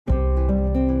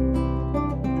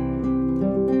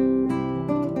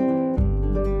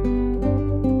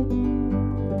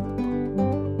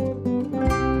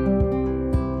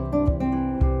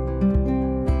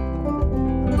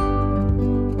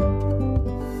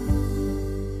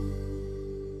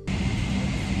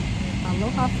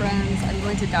Aloha friends, I'm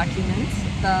going to document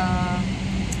the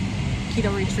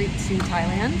keto retreat to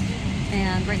Thailand,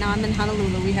 and right now I'm in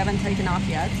Honolulu. We haven't taken off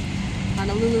yet.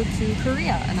 Honolulu to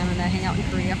Korea, and I'm gonna hang out in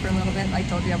Korea for a little bit. I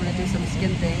told you I'm gonna do some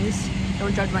skin things.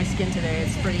 Don't judge my skin today,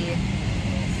 it's pretty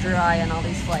dry on all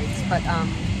these flights, but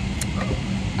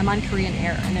I'm on Korean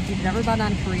Air, and if you've never been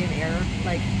on Korean Air,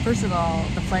 like, first of all,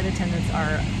 the flight attendants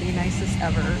are the nicest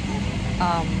ever,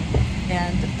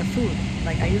 and the food,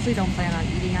 like, I usually don't plan on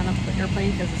eating on an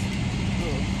airplane because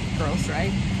it's gross,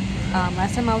 right?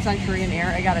 Last time I was on Korean Air,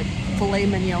 I got a filet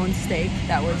mignon steak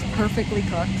that was perfectly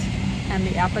cooked, and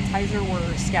the appetizer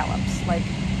were scallops. Like,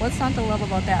 what's not to love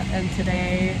about that? And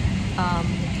today,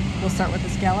 we'll start with the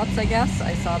scallops, I guess.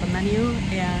 I saw the menu,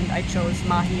 and I chose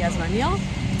mahi as my meal.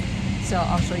 So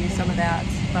I'll show you some of that.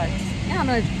 But yeah, I'm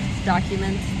gonna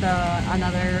document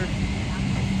another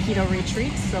keto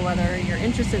retreat. So whether you're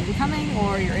interested in coming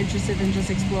or you're interested in just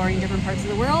exploring different parts of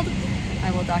the world,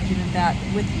 I will document that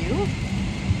with you.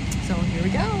 So here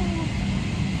we go.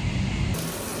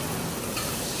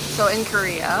 So in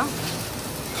Korea,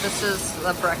 this is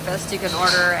the breakfast. You can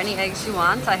order any eggs you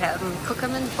want. I have them, cook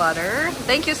them in butter.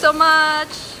 Thank you so much.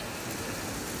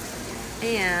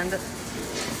 And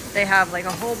they have like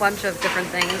a whole bunch of different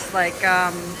things like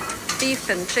beef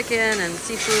and chicken and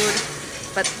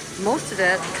seafood, but most of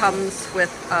it comes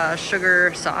with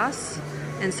sugar sauce.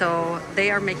 And so they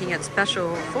are making it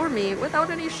special for me without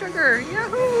any sugar.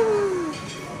 Yahoo!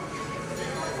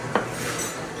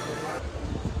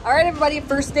 All right, everybody,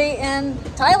 first day in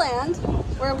Thailand.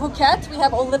 We're in Phuket. We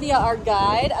have Olivia, our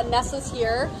guide. Anessa's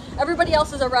here. Everybody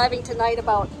else is arriving tonight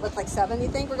about, what, like 7, you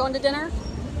think? We're going to dinner?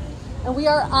 And we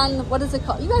are on, what is it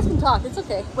called? You guys can talk, it's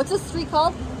okay. What's this street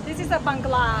called? This is the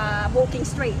Bangla walking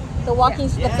street. The walking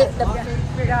street. The walking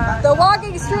street, yeah. The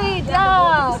walking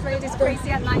street is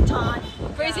crazy at night time.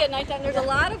 Crazy at night time. There's a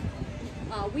lot of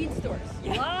weed stores.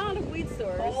 A lot of weed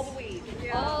stores. All the weed.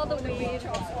 Yeah. All the weed.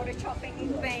 All the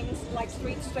shopping things like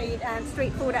street and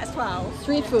street food as well.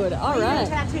 Street food, all weed right.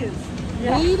 And tattoos.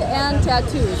 Weed and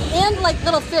tattoos. And like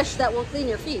little fish that will clean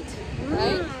your feet,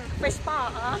 right? Fish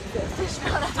spa, huh? Fish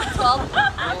spa, that's what it's called.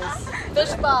 Yes. Fish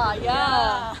spa,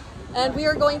 yeah. And we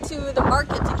are going to the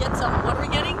market to get some, what are we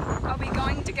getting? Are we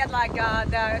going to get like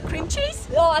the cream cheese?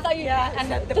 Oh, I thought you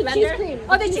and the blender. Cheese cream.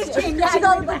 Oh, the cheese cream. Yeah,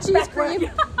 the cheese cream.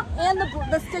 And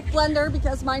the stick blender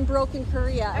because mine broke in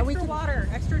Korea. Extra water,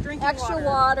 extra drinking water. Extra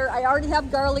water. I already have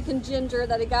garlic and ginger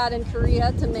that I got in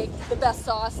Korea to make the best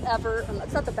sauce ever.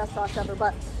 It's not the best sauce ever,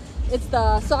 but it's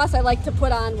the sauce I like to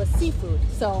put on with seafood.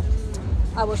 So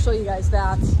I will show you guys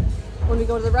that when we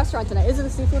go to the restaurant tonight. Is it a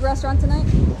seafood restaurant tonight?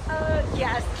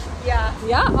 Yes. Yeah.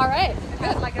 Yeah? All right.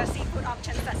 Good. Like a seafood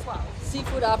options as well.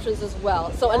 Seafood options as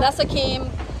well. So Anessa came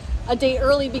a day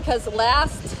early because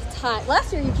last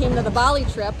year you came to the Bali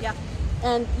trip. Yeah.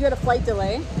 And you had a flight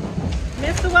delay.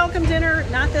 Missed the welcome dinner,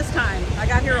 not this time. I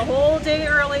got here a whole day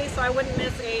early so I wouldn't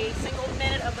miss a single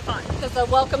minute of the fun. Because the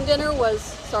welcome dinner was,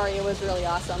 sorry, it was really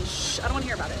awesome. Shh, I don't want to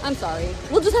hear about it. I'm sorry.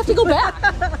 We'll just have to go back.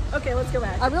 Okay, let's go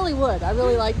back. I really would. I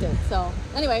really liked it. So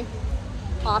anyway,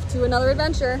 off to another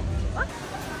adventure. What?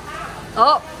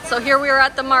 Oh, so here we are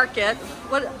at the market.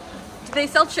 What, do they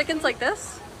sell chickens like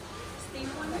this? Steamed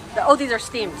one? Oh, these are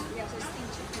steamed. Yes, they're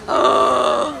steamed chicken.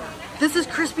 Oh, this is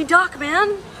crispy duck,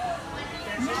 man.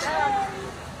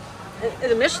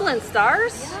 The Michelin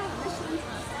stars? Yeah, Michelin.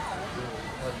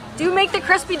 Do you make the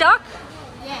crispy duck?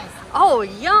 Yes. Oh,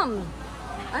 yum.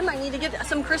 I might need to get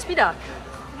some crispy duck.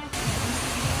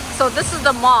 So this is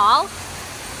the mall.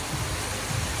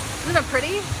 Isn't it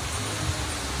pretty?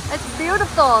 It's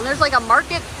beautiful. And there's like a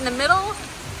market in the middle.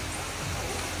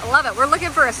 I love it. We're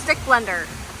looking for a stick blender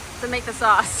to make the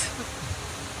sauce.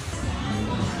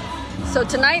 So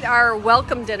tonight our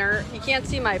welcome dinner, you can't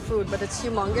see my food, but it's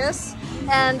humongous.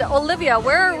 And Olivia,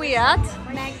 where are we at?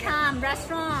 Mancam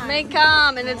restaurant.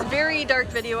 Mancam, and it's very dark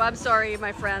video. I'm sorry,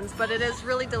 my friends, but it is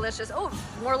really delicious. Oh,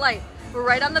 more light. We're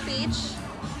right on the beach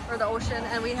or the ocean,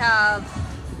 and we have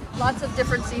lots of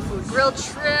different seafood. Grilled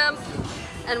shrimp,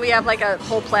 and we have like a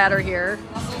whole platter here.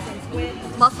 Mussels and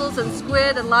squid. Mussels and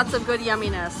squid, and lots of good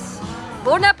yumminess.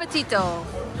 Bon appetito.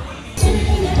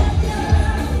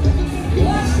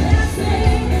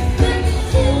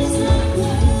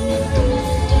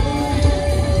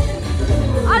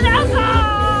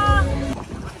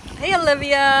 Hey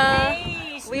Olivia.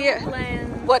 Hey,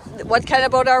 what kind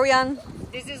of boat are we on?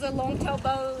 This is a long-tail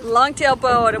boat. Long-tail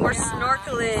boat, and we're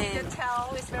snorkeling. The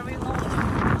tail is very long.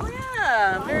 Oh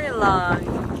yeah, very long.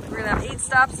 We're gonna have 8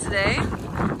 stops today.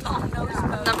 Long nose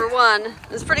boat. Number 1.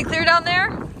 Is it pretty clear down there?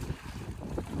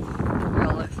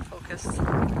 Real focused.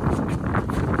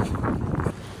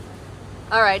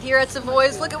 All right, here at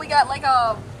Savoy's, look at, we got like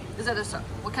a Is that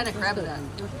what kind of crab is that?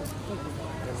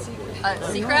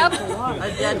 Sea crab?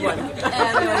 A dead one.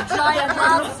 And a giant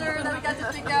lobster that we got to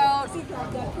pick out.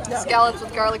 Scallops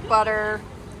with garlic butter.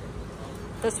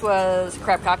 This was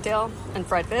crab cocktail and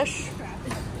fried fish.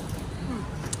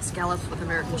 Scallops with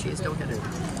American cheese, don't get it.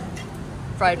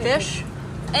 Fried fish.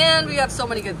 And we have so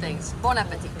many good things. Bon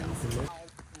appetit.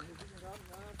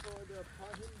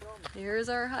 Here's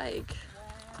our hike.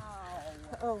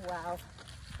 Wow. Oh, wow.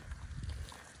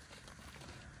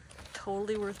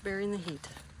 Totally worth bearing the heat.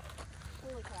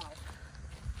 Holy cow.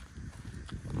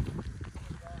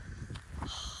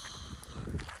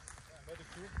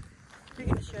 You're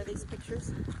going to share these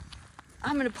pictures?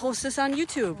 I'm going to post this on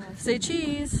YouTube. Say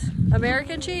cheese.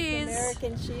 American cheese.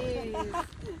 American cheese.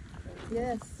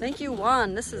 Yes. Thank you,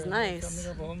 Juan. This is nice.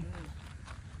 On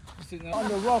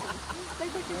the rock.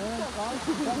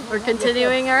 We're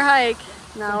continuing our hike.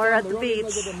 Now we're at the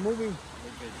beach.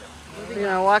 We're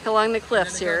going to walk along the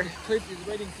cliffs here.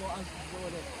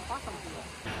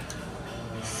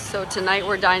 So tonight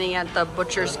we're dining at the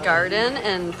Butcher's Garden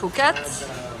in Phuket.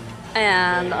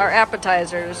 And our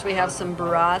appetizers, we have some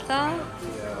burrata.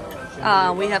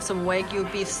 We have some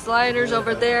Wagyu beef sliders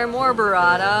over there. More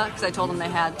burrata, because I told them they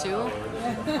had to.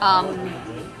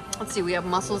 Let's see, we have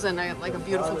mussels and like a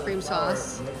beautiful cream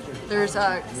sauce. There's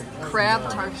a crab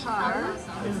tartare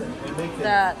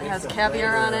that has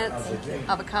caviar on it,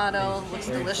 avocado, looks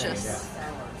delicious.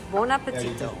 Bon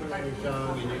appetito.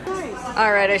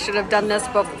 All right, I should have done this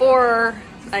before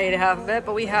I ate half of it,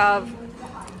 but we have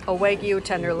a Wagyu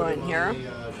tenderloin here.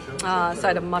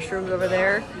 Side of mushrooms over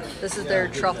there. This is their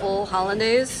truffle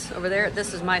hollandaise over there.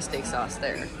 This is my steak sauce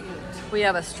there. We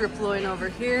have a strip loin over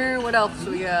here. What else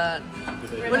we got?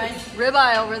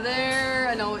 Ribeye over there.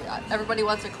 I know everybody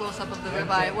wants a close-up of the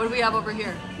ribeye. What do we have over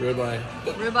here? Ribeye.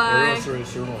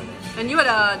 Ribeye. And you had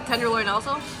a tenderloin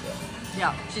also?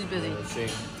 Yeah, she's busy.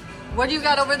 What do you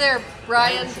got over there,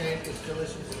 Brian?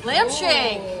 Lamb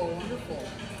shank.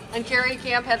 And Carrie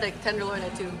Camp had the tenderloin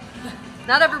too.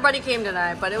 Not everybody came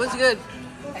tonight, but it was good.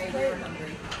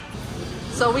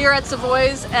 So we are at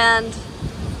Savoy's and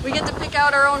we get to pick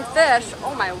out our own fish.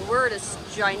 Oh my word, it's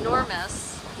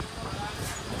ginormous.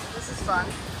 This is fun.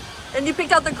 And you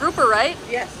picked out the grouper, right?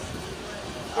 Yes.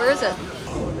 Where is it?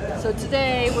 So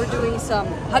today we're doing some,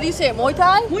 how do you say it, Muay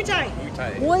Thai? Muay Thai.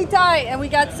 Muay Thai, and we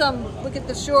got some, look at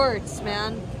the shorts,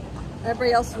 man.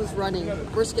 Everybody else was running.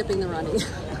 We're skipping the running.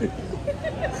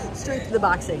 Straight to the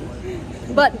boxing.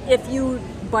 But if you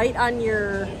bite on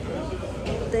your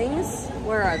things,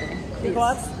 where are they? Your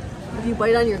gloves? If you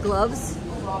bite on your gloves,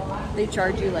 they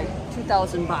charge you like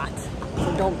 2,000 baht.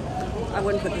 So I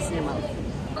wouldn't put this in your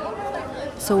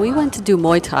mouth. So we went to do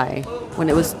Muay Thai when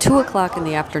it was 2 o'clock in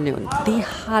the afternoon, the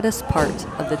hottest part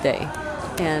of the day.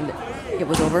 And it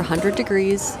was over 100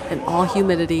 degrees and all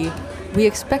humidity. We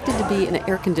expected to be in an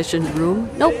air-conditioned room.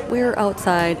 Nope, we were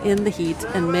outside in the heat,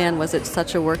 and man, was it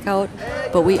such a workout.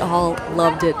 But we all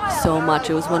loved it so much.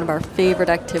 It was one of our favorite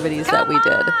activities that we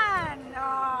did.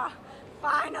 Oh,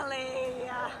 finally.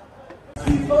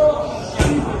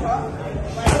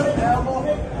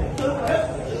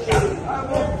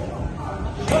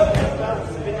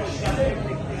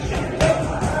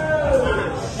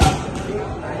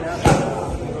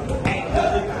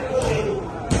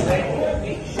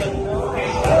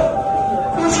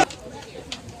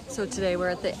 So today we're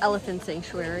at the elephant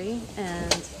sanctuary and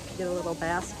get a little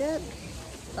basket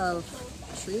of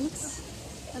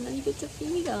treats and then you get to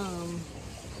feed them.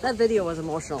 That video was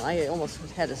emotional. I almost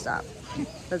had to stop.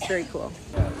 That's very cool.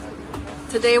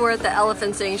 Today we're at the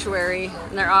elephant sanctuary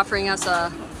and they're offering us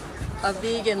a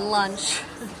vegan lunch.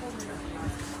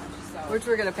 Which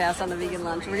we're gonna pass on the vegan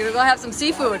lunch. We're gonna go have some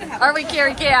seafood. Aren't we,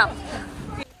 Carrie Camp?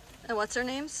 And what's their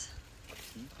names?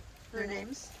 Their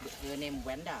names? Her name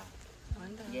Wenda.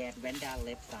 Yes, Wenda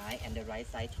left side and the right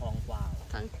side Thong Wow.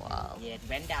 Thong Wow. Yes,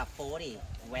 Wenda 40,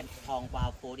 Thong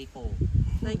Wow 44.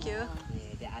 Thank you. Yeah,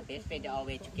 they are best friends. They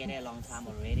always together a long time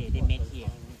already. They met here.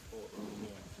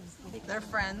 Yeah. They're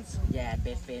friends. Yeah,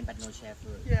 best friend but no share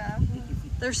food. Yeah.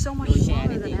 They're so much No share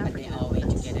smaller than anything, but they African always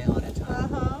elephants. together all the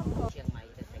time. Uh-huh. Chiang Mai,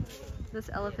 the second. This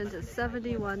elephant is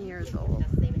 71 years old.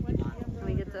 And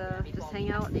we get to just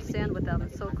hang out and stand with them.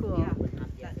 It's so cool.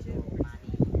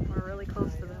 We're really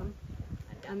close to them.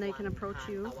 And they can approach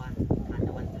you.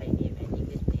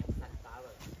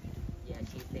 Yeah,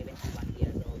 she's 71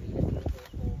 years old. We met her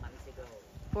 4 months ago.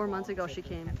 4 months ago she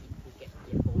came.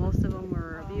 Most of them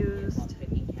were abused.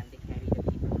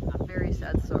 Very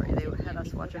sad story. They had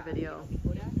us watch a video.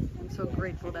 I'm so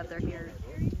grateful that they're here.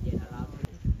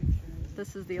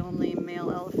 This is the only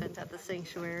male elephant at the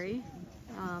sanctuary.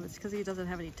 It's because he doesn't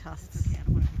have any tusks.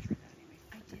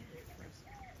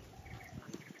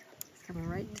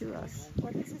 right to us.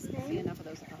 What is his name? Enough of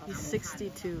those. He's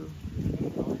 62.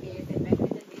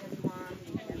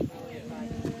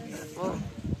 Whoa.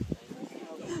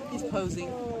 He's posing.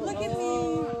 Look at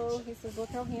me. He says, look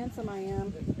how handsome I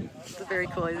am. It's very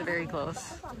cool. He's very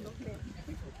close.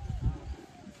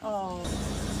 Oh.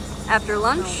 After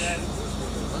lunch,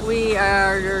 we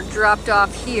are dropped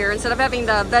off here. Instead of having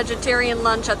the vegetarian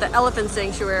lunch at the elephant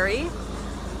sanctuary,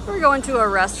 we're going to a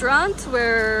restaurant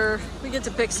where we get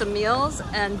to pick some meals,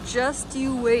 and just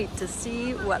you wait to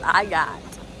see what I got.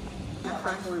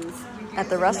 At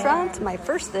the restaurant, my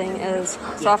first thing is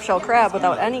soft shell crab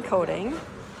without any coating.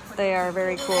 They are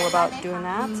very cool about doing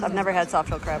that. I've never had soft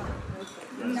shell crab,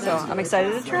 so I'm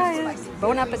excited to try it.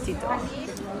 Bon appetito.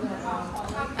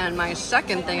 And my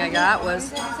second thing I got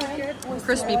was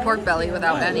crispy pork belly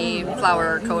without any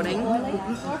flour coating,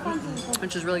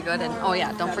 which is really good. And oh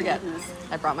yeah, don't forget,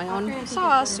 I brought my own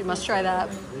sauce. You must try that.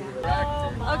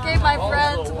 Okay, my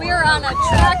friends, we are on a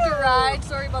tractor ride.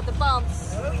 Sorry about the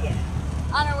bumps.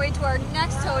 On our way to our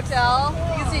next hotel.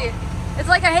 You can see, it's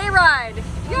like a hayride.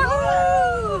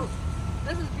 Yahoo!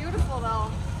 This is beautiful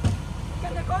though.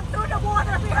 Gonna go through the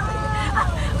water.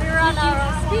 We were on a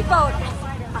speedboat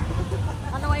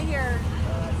on the way here.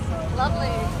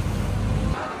 Lovely.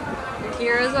 And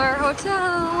here is our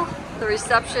hotel. The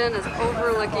reception is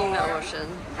overlooking the ocean.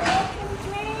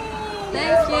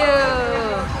 Thank you.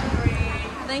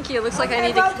 Thank you. Looks like I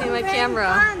need to clean my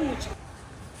camera.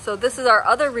 So this is our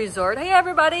other resort. Hey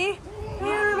everybody.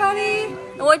 Hey everybody.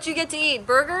 And what'd you get to eat?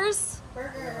 Burgers?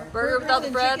 Burger without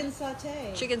the bread? Chicken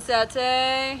satay. Chicken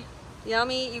satay.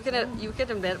 Yummy. You can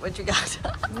admit what you got.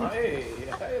 Hey,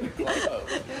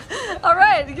 All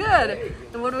right, good.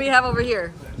 And what do we have over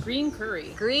here? Green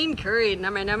curry. Green curry,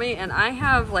 nummy nummy. And I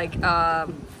have like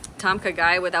tom kha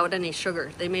gai without any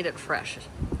sugar. They made it fresh.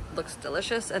 Looks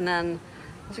delicious. And then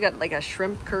we got like a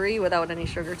shrimp curry without any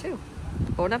sugar too.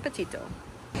 Bon appetito.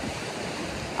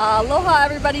 Aloha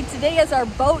everybody, today is our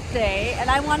boat day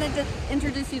and I wanted to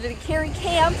introduce you to Carrie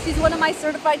Camp. She's one of my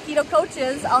certified keto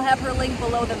coaches. I'll have her link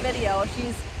below the video.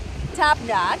 She's top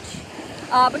notch.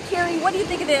 But Carrie, what do you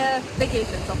think of the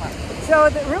vacation so far? So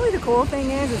really the cool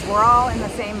thing is we're all in the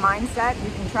same mindset.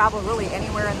 You can travel really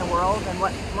anywhere in the world, and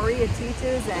what Maria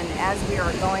teaches, and as we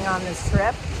are going on this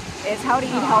trip, is how to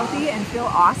eat healthy and feel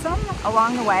awesome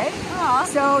along the way.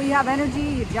 So you have energy,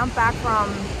 you jump back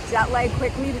from jet lag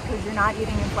quickly because you're not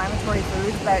eating inflammatory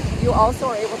foods, but you also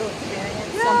are able to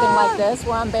experience something like this.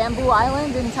 We're on Bamboo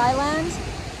Island in Thailand,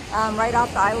 right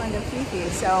off the island of Phi Phi.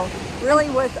 So really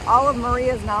with all of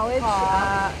Maria's knowledge,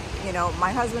 you know,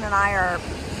 my husband and I are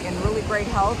in really great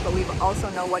health, but we also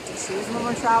know what to choose when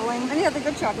we're traveling. And you have the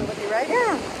good chocolate with you, right?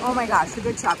 Yeah. Oh my gosh, the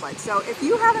good chocolate. So if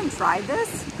you haven't tried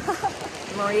this,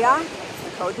 Maria,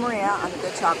 the code Maria on the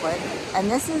good chocolate, and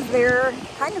this is their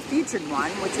kind of featured one,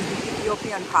 which is the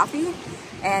Ethiopian coffee,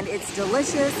 and it's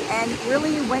delicious. And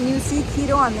really, when you see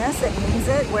keto on this, it means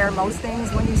it. Where most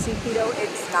things, when you see keto,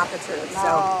 it's not the truth. No.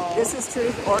 So this is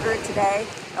truth. Order it today.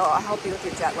 It'll help you with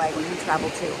your jet lag when you travel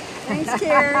too. Thanks,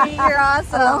 Carrie. You're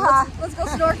awesome. Let's go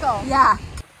snorkel. Yeah.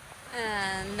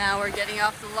 And now we're getting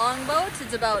off the longboat.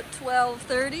 It's about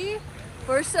 12:30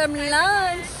 for some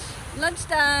lunch.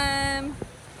 Lunchtime.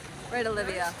 Right,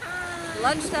 Olivia?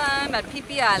 Lunchtime at Phi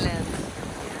Phi Island.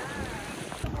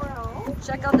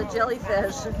 Check out the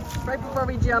jellyfish right before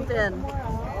we jump in.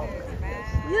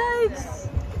 Yikes!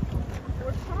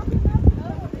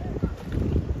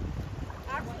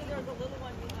 Actually, there's a little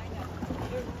one behind us.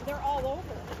 They're all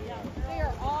over. Yeah, they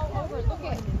are all over. Look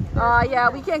at. Yeah,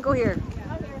 we can't go here.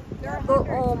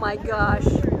 Oh my gosh.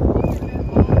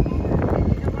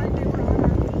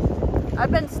 I've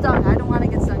been stung. I don't want to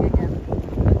get stung again.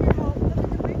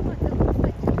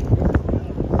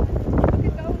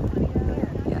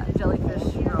 Yeah,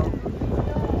 jellyfish row.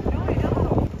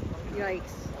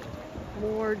 Yikes.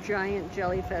 More giant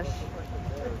jellyfish.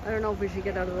 I don't know if we should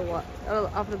get out of the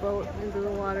off the boat into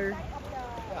the water.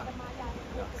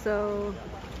 So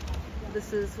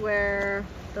this is where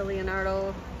the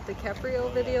Leonardo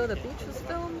DiCaprio video, The Beach, was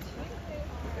filmed.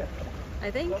 I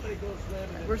think.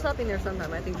 We're stopping there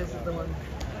sometime. I think this is the one.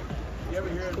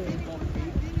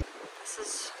 This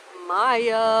is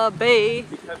Maya Bay.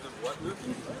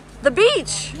 The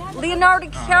beach! Leonardo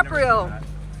DiCaprio.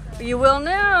 You will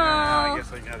now. I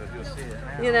guess I gotta go see it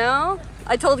now. You know?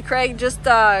 I told Craig, just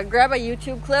grab a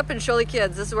YouTube clip and show the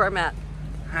kids. This is where I'm at.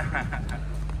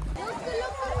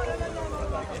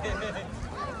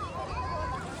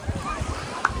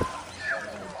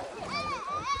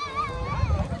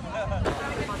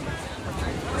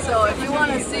 So if you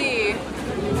want to see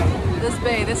this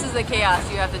bay, this is the chaos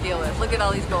you have to deal with. Look at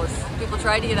all these boats. People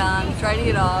try to get on, try to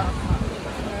get off.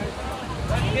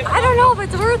 I don't know if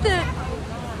it's worth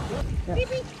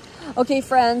it. Okay,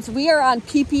 friends, we are on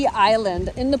Phi Phi Island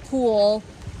in the pool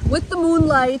with the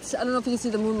moonlight. I don't know if you can see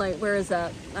the moonlight. Where is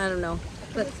that? I don't know.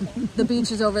 But the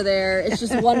beach is over there. It's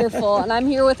just wonderful. And I'm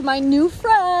here with my new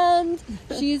friend.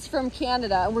 She's from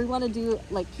Canada. And we want to do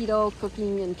like keto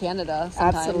cooking in Canada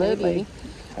sometime. Absolutely.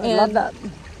 Maybe. I love that.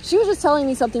 She was just telling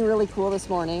me something really cool this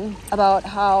morning about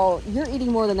how you're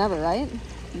eating more than ever, right?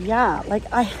 Yeah, like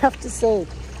I have to say,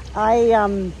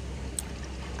 I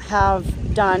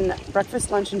have done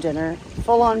breakfast, lunch, and dinner,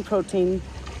 full on protein.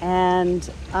 And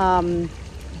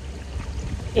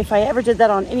if I ever did that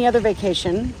on any other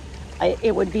vacation,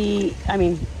 it would be, I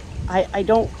mean,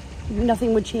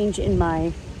 nothing would change in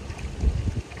my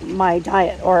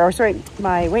diet or sorry,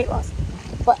 my weight loss.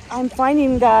 But I'm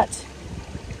finding that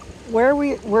where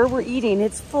we're eating,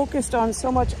 it's focused on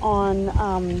so much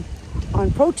on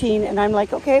protein, and I'm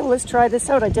like, okay, well, let's try this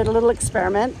out. I did a little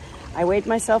experiment. I weighed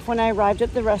myself when I arrived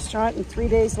at the restaurant, and 3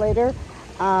 days later,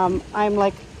 I'm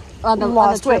like, on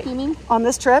the trip, you mean? On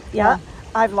this trip, yeah.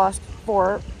 I've lost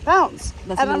 4 pounds.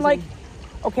 That's and amazing. I'm like,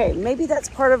 okay, maybe that's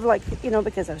part of like, you know,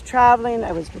 because I was traveling,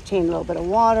 I was retaining a little bit of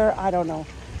water, I don't know.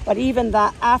 But even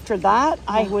that, after that,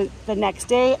 the next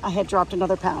day, I had dropped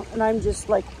another pound. And I'm just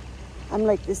like,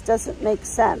 this doesn't make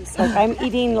sense. Like I'm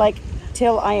eating like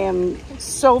till I am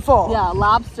so full. Yeah,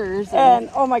 lobsters. And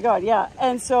oh my God, yeah.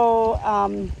 And so,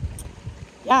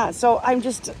 so I'm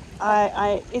just,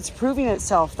 it's proving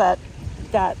itself that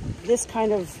this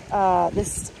kind of,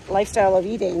 this lifestyle of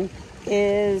eating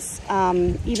is,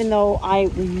 even though I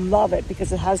love it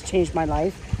because it has changed my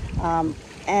life,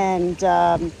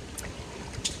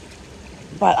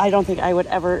 but I don't think I would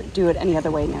ever do it any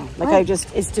other way now. Like right.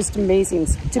 it's just amazing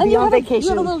to be on vacation. You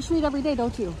have a little treat every day,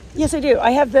 don't you? Yes, I do. I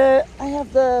have the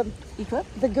Equip?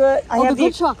 the good. I have the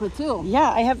good chocolate too. Yeah,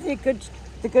 I have the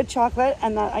good chocolate,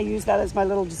 and I use that as my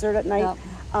little dessert at night.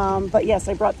 Yep. But yes,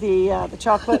 I brought the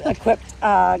chocolate equipped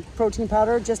protein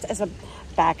powder just as a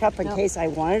backup in case I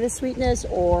wanted a sweetness,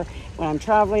 or when I'm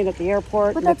traveling at the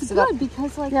airport. But that's good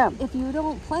because like if you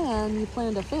don't plan, you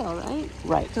plan to fail, right?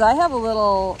 Right. Because I have a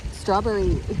little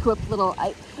strawberry equipped little,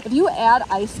 if you add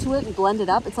ice to it and blend it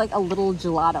up, it's like a little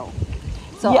gelato.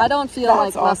 So I don't feel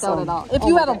like left out at all. If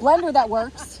you have a blender that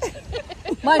works,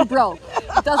 mine broke.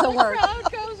 It doesn't work.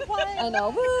 I know.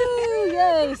 Woo!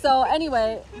 Yay! So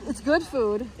anyway, it's good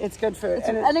food. It's good food.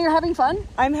 And you're having fun?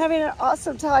 I'm having an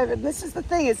awesome time. And this is the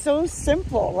thing. It's so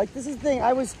simple. Like this is the thing.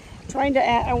 I was trying to,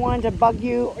 I wanted to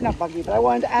not bug you, but I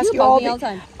wanted to ask you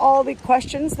all the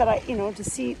questions that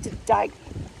to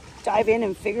dive in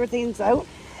and figure things out.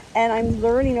 And I'm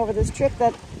learning over this trip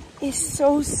that is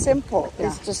so simple. Yeah.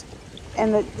 It's just,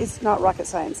 and it's not rocket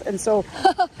science. And so,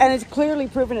 and it's clearly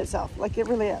proven itself. Like it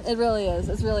really is. It really is.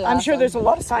 It's really awesome. I'm sure there's a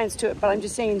lot of science to it, but I'm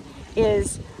just saying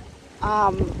it's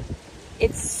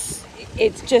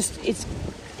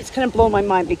kind of blown my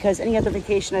mind because any other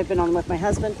vacation I've been on with my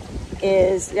husband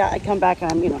is, I come back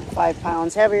and I'm, 5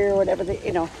 pounds heavier or whatever,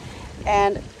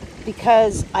 and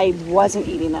because I wasn't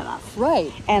eating enough.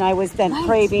 Right. And I was then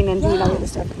craving and doing all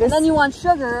this stuff. And then you want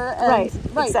sugar. And, right.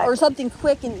 Exactly. Or something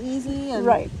quick and easy. And,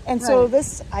 right. And so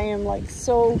I am like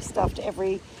so stuffed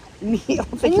every meal.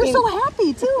 And you're so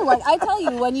happy too. Like I tell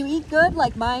you, when you eat good,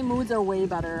 like my moods are way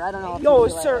better. I don't know. No,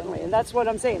 certainly. And that's what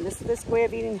I'm saying. This way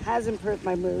of eating has improved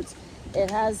my moods. It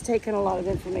has taken a lot of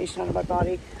inflammation out of my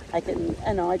body. I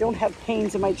don't have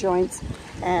pains in my joints.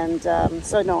 And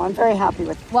so no, I'm very happy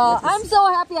with I'm so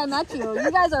happy I met you.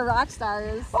 You guys are rock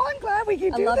stars. Oh, I'm glad we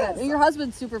can do this. I love it. And your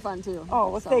husband's super fun too. Oh,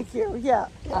 well, thank you. Yeah.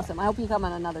 Awesome. I hope you come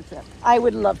on another trip. I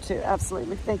would love to.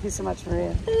 Absolutely. Thank you so much,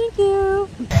 Maria. Thank you.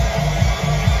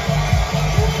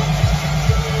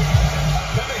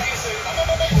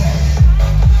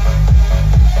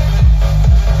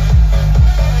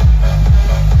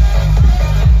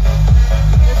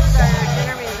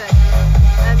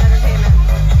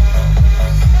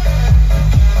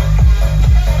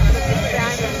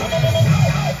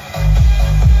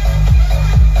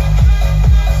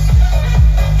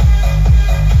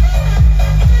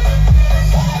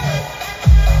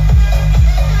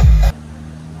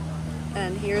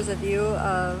 Here's a view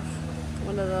of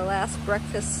one of the last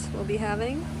breakfasts we'll be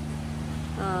having.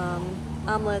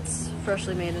 Omelets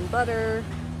freshly made in butter,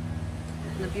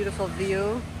 and a beautiful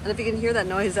view. And if you can hear that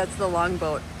noise, that's the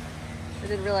longboat. I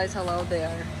didn't realize how loud they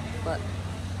are, but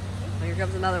here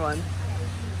comes another one.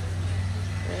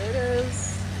 There it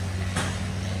is.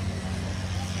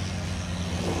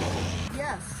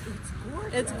 Yes, it's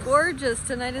gorgeous. It's gorgeous.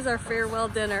 Tonight is our farewell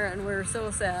dinner, and we're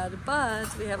so sad,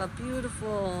 but we have a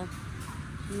beautiful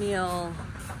meal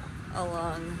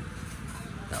along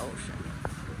the ocean.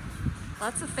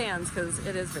 Lots of fans because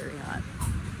it is very hot.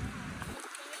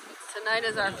 Tonight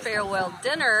is our farewell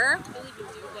dinner,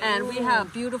 and we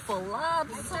have beautiful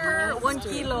lobster, 1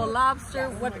 kilo lobster.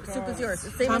 What soup is yours? The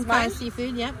same as mine?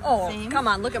 Seafood, yep. Oh, Same. come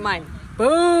on, look at mine.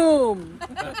 Boom!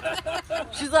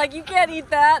 She's like, you can't eat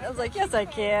that. I was like, yes, I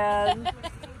can.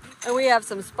 And we have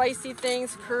some spicy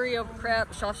things, curry of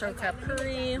crab, soft shell crab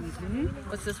curry.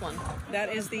 What's this one?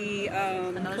 That is the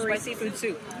curry seafood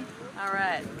soup. All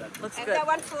right, looks good.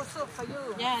 one full soup for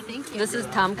you. Yeah, thank you. This is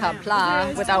tam ka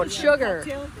pla without sugar.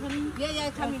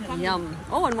 Yeah, come. Yum.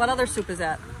 Oh, and what other soup is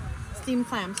that? Steamed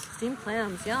clams. Steamed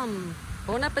clams, yum.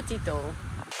 Bon appetito.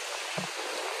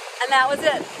 And that was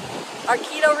it. Our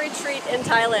keto retreat in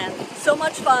Thailand. So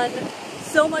much fun,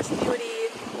 so much beauty,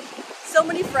 so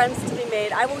many friends to be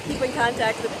made. I will keep in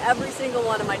contact with every single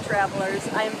one of my travelers.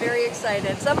 I am very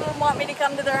excited. Some of them want me to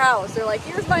come to their house. They're like,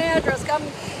 here's my address, come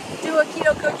do a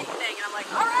keto cooking thing. And I'm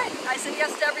like, all right. I said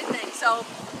yes to everything. So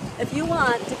if you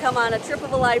want to come on a trip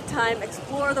of a lifetime,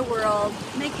 explore the world,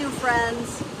 make new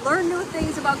friends, learn new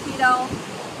things about keto,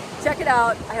 check it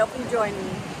out. I hope you join me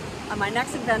on my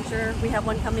next adventure. We have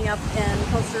one coming up in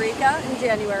Costa Rica in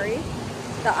January,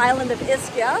 the island of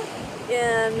Ischia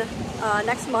in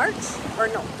next March, or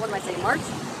no, what am I saying, March?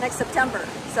 Next September.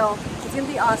 So it's gonna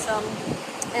be awesome.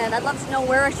 And I'd love to know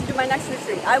where I should do my next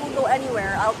retreat. I will go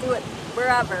anywhere, I'll do it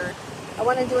wherever. I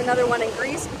want to do another one in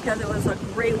Greece because it was a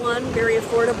great one, very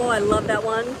affordable. I love that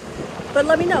one. But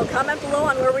let me know, comment below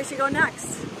on where we should go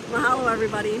next. Mahalo,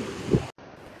 everybody.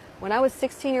 When I was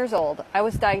 16 years old, I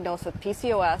was diagnosed with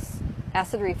PCOS,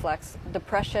 acid reflux,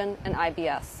 depression, and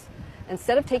IBS.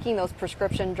 Instead of taking those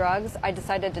prescription drugs, I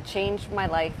decided to change my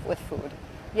life with food.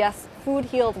 Yes, food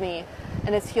healed me,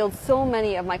 and it's healed so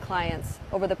many of my clients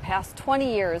over the past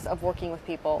 20 years of working with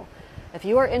people. If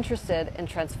you are interested in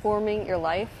transforming your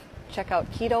life, check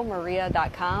out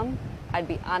ketomaria.com. I'd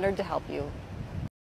be honored to help you.